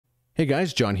Hey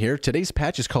guys, John here. Today's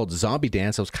patch is called Zombie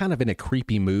Dance. I was kind of in a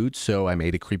creepy mood, so I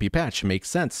made a creepy patch. Makes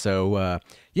sense. So,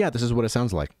 yeah, this is what it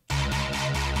sounds like.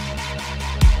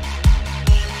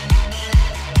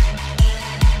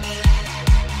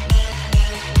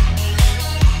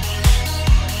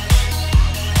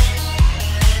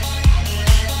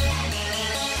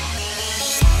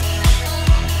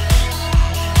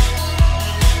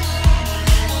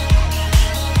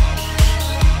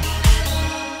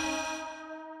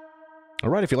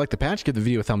 Alright, if you like the patch, give the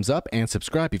video a thumbs up and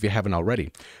subscribe if you haven't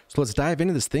already. So let's dive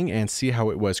into this thing and see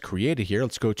how it was created here.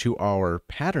 Let's go to our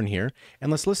pattern here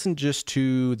and let's listen just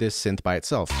to this synth by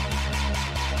itself.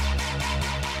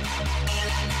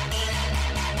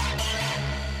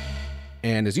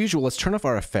 And as usual, let's turn off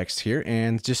our effects here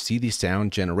and just see the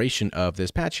sound generation of this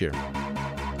patch here.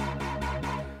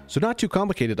 So not too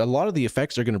complicated. A lot of the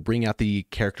effects are going to bring out the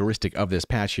characteristic of this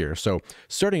patch here. So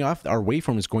starting off, our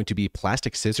waveform is going to be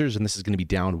plastic scissors, and this is going to be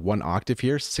down 1 octave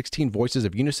here, 16 voices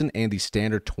of unison, and the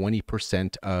standard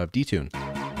 20% of detune.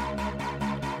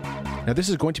 Now this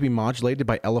is going to be modulated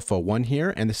by LFO1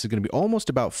 here, and this is going to be almost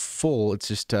about full. It's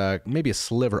just maybe a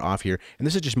sliver off here, and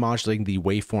this is just modulating the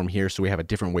waveform here, so we have a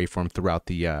different waveform throughout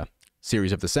the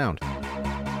series of the sound.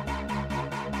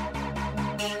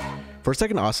 For a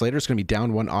second oscillator, it's going to be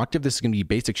down 1 octave. This is going to be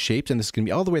basic shapes, and this is going to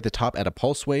be all the way at the top at a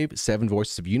pulse wave, 7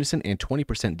 voices of unison, and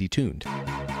 20% detuned.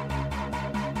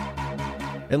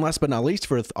 And last but not least,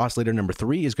 for oscillator number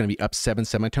 3 is going to be up 7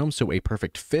 semitones, so a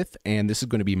perfect fifth, and this is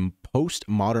going to be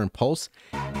post-modern pulse.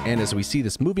 And as we see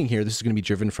this moving here, this is going to be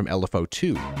driven from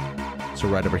LFO2, so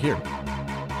right over here.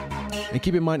 And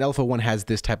keep in mind, LFO1 has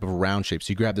this type of round shape,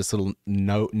 so you grab this little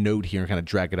node here and kind of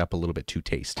drag it up a little bit to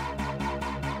taste.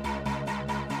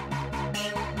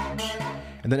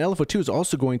 And then LFO2 is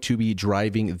also going to be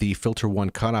driving the filter 1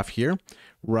 cutoff here,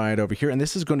 right over here. And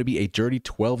this is going to be a dirty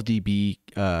 12 dB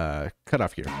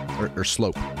cutoff here, or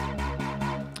slope.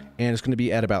 And it's going to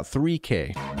be at about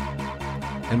 3K.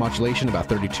 And modulation about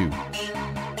 32.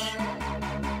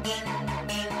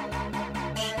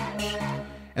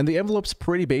 And the envelope's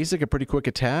pretty basic, a pretty quick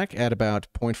attack at about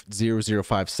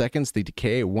 0.005 seconds. The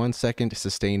decay 1 second,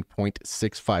 sustain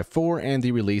 0.654, and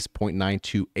the release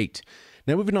 0.928.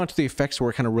 Now moving on to the effects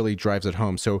where it kind of really drives it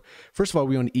home. So first of all,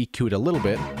 we want to EQ it a little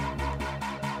bit.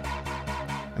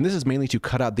 And this is mainly to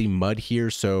cut out the mud here.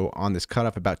 So on this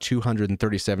cutoff about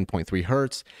 237.3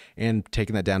 hertz and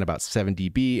taking that down about 7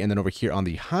 dB. And then over here on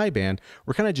the high band,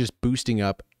 we're kind of just boosting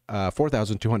up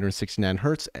 4,269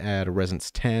 hertz at a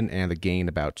resonance 10 and the gain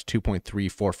about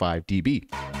 2.345 dB.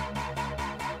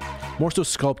 More so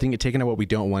sculpting it, taking out what we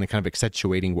don't want and kind of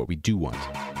accentuating what we do want.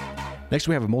 Next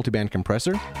we have a multiband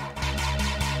compressor.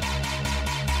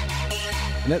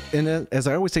 And as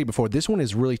I always say before, this one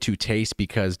is really to taste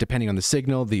because depending on the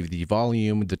signal, the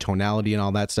volume, the tonality, and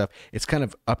all that stuff, it's kind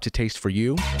of up to taste for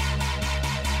you.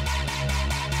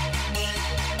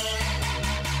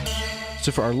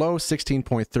 So for our low,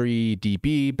 16.3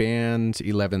 dB, band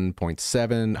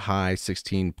 11.7, high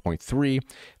 16.3.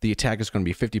 The attack is going to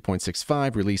be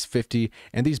 50.65, release 50.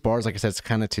 And these bars, like I said, it's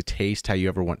kind of to taste how you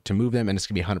ever want to move them, and it's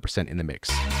going to be 100% in the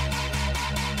mix.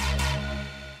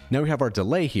 Now we have our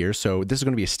delay here, so this is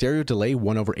going to be a stereo delay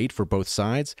 1/8 for both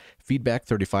sides, feedback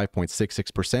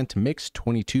 35.66%, mix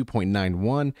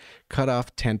 22.91,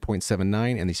 cutoff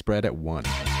 10.79, and the spread at 1.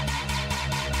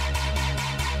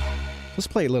 Let's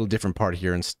play a little different part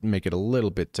here and make it a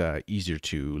little bit easier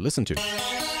to listen to.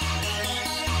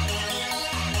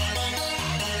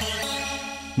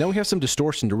 Now we have some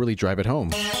distortion to really drive it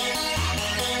home.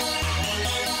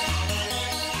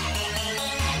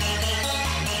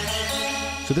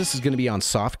 So this is going to be on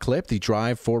soft clip, the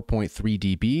drive 4.3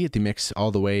 dB, the mix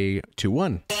all the way to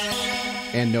 1,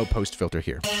 and no post filter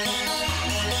here.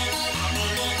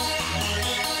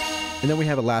 And then we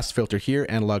have a last filter here,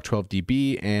 analog 12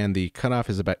 dB, and the cutoff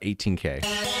is about 18K.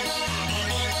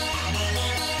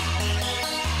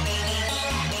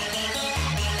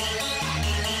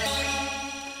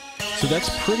 So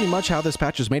that's pretty much how this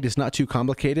patch is made. It's not too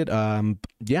complicated.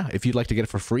 Yeah, if you'd like to get it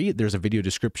for free, there's a video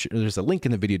description. There's a link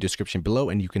in the video description below,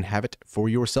 and you can have it for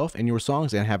yourself and your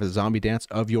songs and have a zombie dance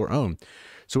of your own.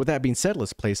 So with that being said,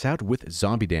 let's play this out with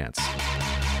Zombie Dance.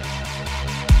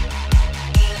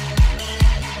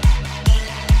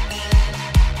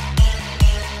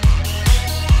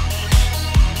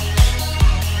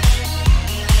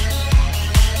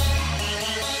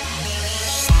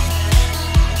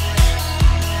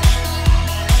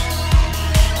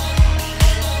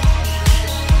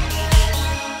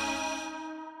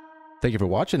 Thank you for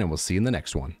watching, and we'll see you in the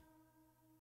next one.